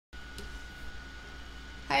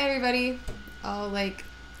Hi everybody, all like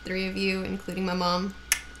 3 of you, including my mom.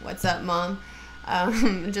 What's up, Mom?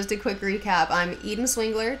 Just a quick recap. I'm Eden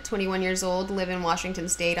Swingler, 21 years old, live in Washington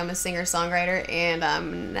State. I'm a singer-songwriter, and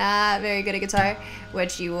I'm not very good at guitar,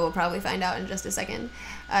 which you will probably find out in just a second.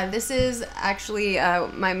 This is actually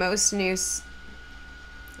my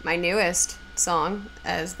newest song,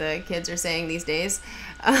 as the kids are saying these days.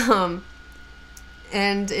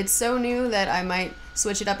 And it's so new that I might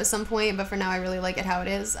switch it up at some point, but for now I really like it how it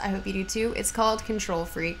is. I hope you do too. It's called Control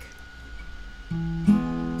Freak.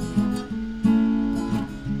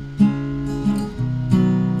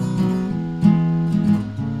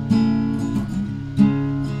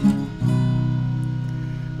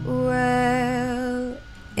 Well,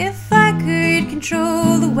 if I could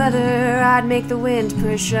control the weather, I'd make the wind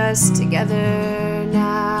push us together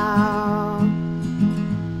now.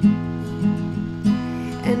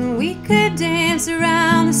 And we could dance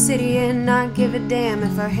around the city and not give a damn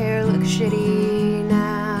if our hair looks shitty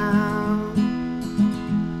now.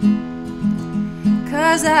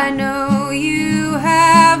 'Cause I know you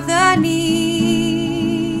have the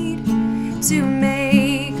need to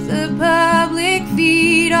make the public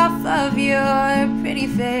feed off of your pretty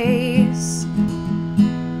face.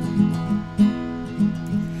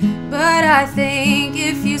 But I think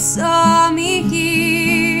if you saw me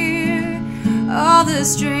here, all the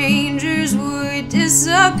strangers would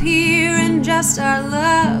disappear and just our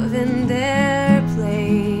love in their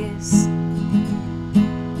place.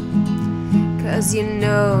 'Cause you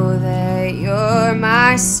know that you're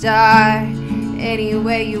my star any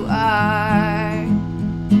way you are.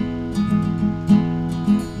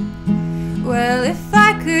 Well, if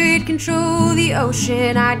I could control the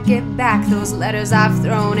ocean, I'd get back those letters I've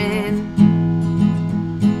thrown in.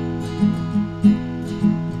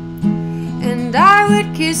 And I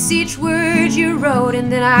would kiss each word you wrote, and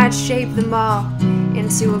then I'd shape them all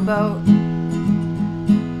into a boat.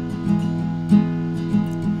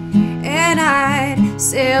 And I'd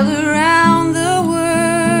sail around the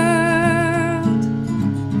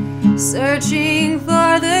world, searching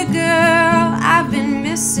for the girl I've been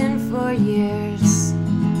missing for years.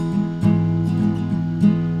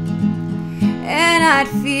 And I'd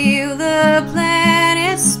feel the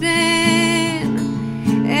planet spin,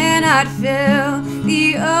 and I'd fill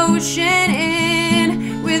the ocean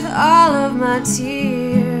in with all of my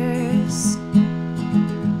tears.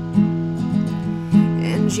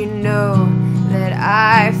 And you know that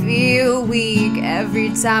I feel weak every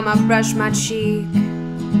time I brush my cheek.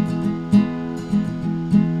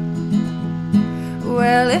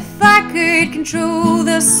 Well, if I could control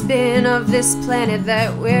the spin of this planet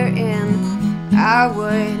that we're in, I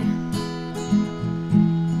would.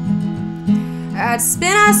 I'd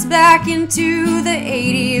spin us back into the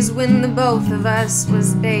 80s when the both of us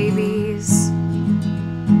was babies.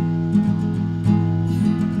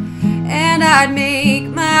 And I'd make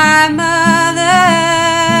my mother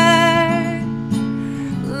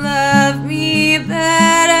love me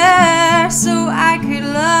better so I could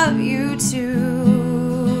love you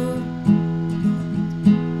too.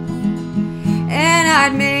 And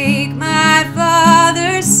I'd make my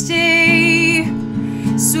father stay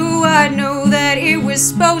so I'd know that it was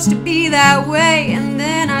supposed to be that way, and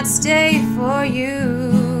then I'd stay for you.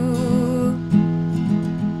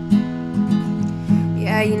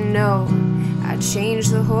 Yeah, you know, I'd change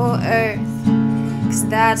the whole earth, 'cause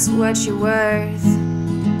that's what you're worth.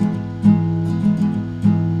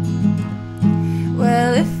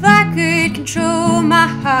 Well, if I could control my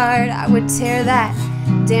heart, I would tear that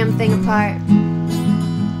damn thing apart.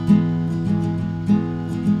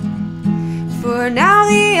 For now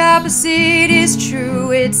the opposite is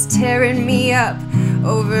true, it's tearing me up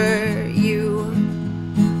over you.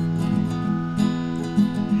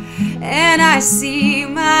 And I see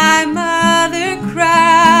my mother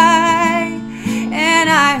cry, and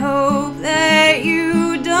I hope that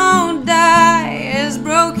you don't die as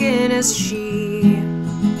broken as she.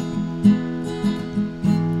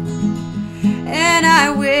 And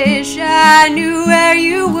I wish I knew where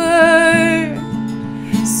you were,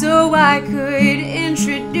 so I could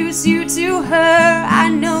introduce you to her. I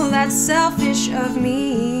know that's selfish of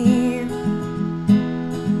me,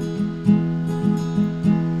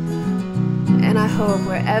 and I hope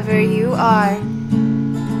wherever you are,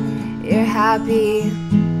 you're happy.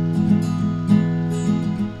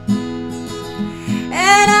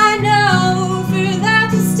 And I know for that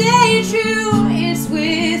to stay true, it's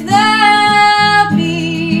without me.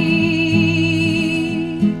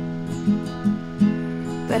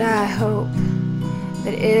 But I hope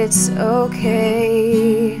that it's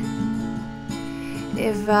okay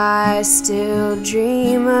if I still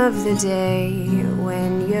dream of the day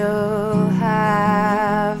when you'll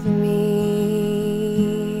have me.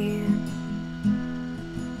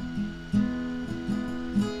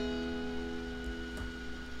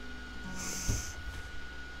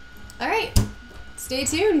 All right, stay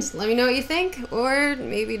tuned. Let me know what you think, or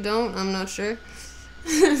maybe don't. I'm not sure.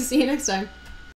 See you next time.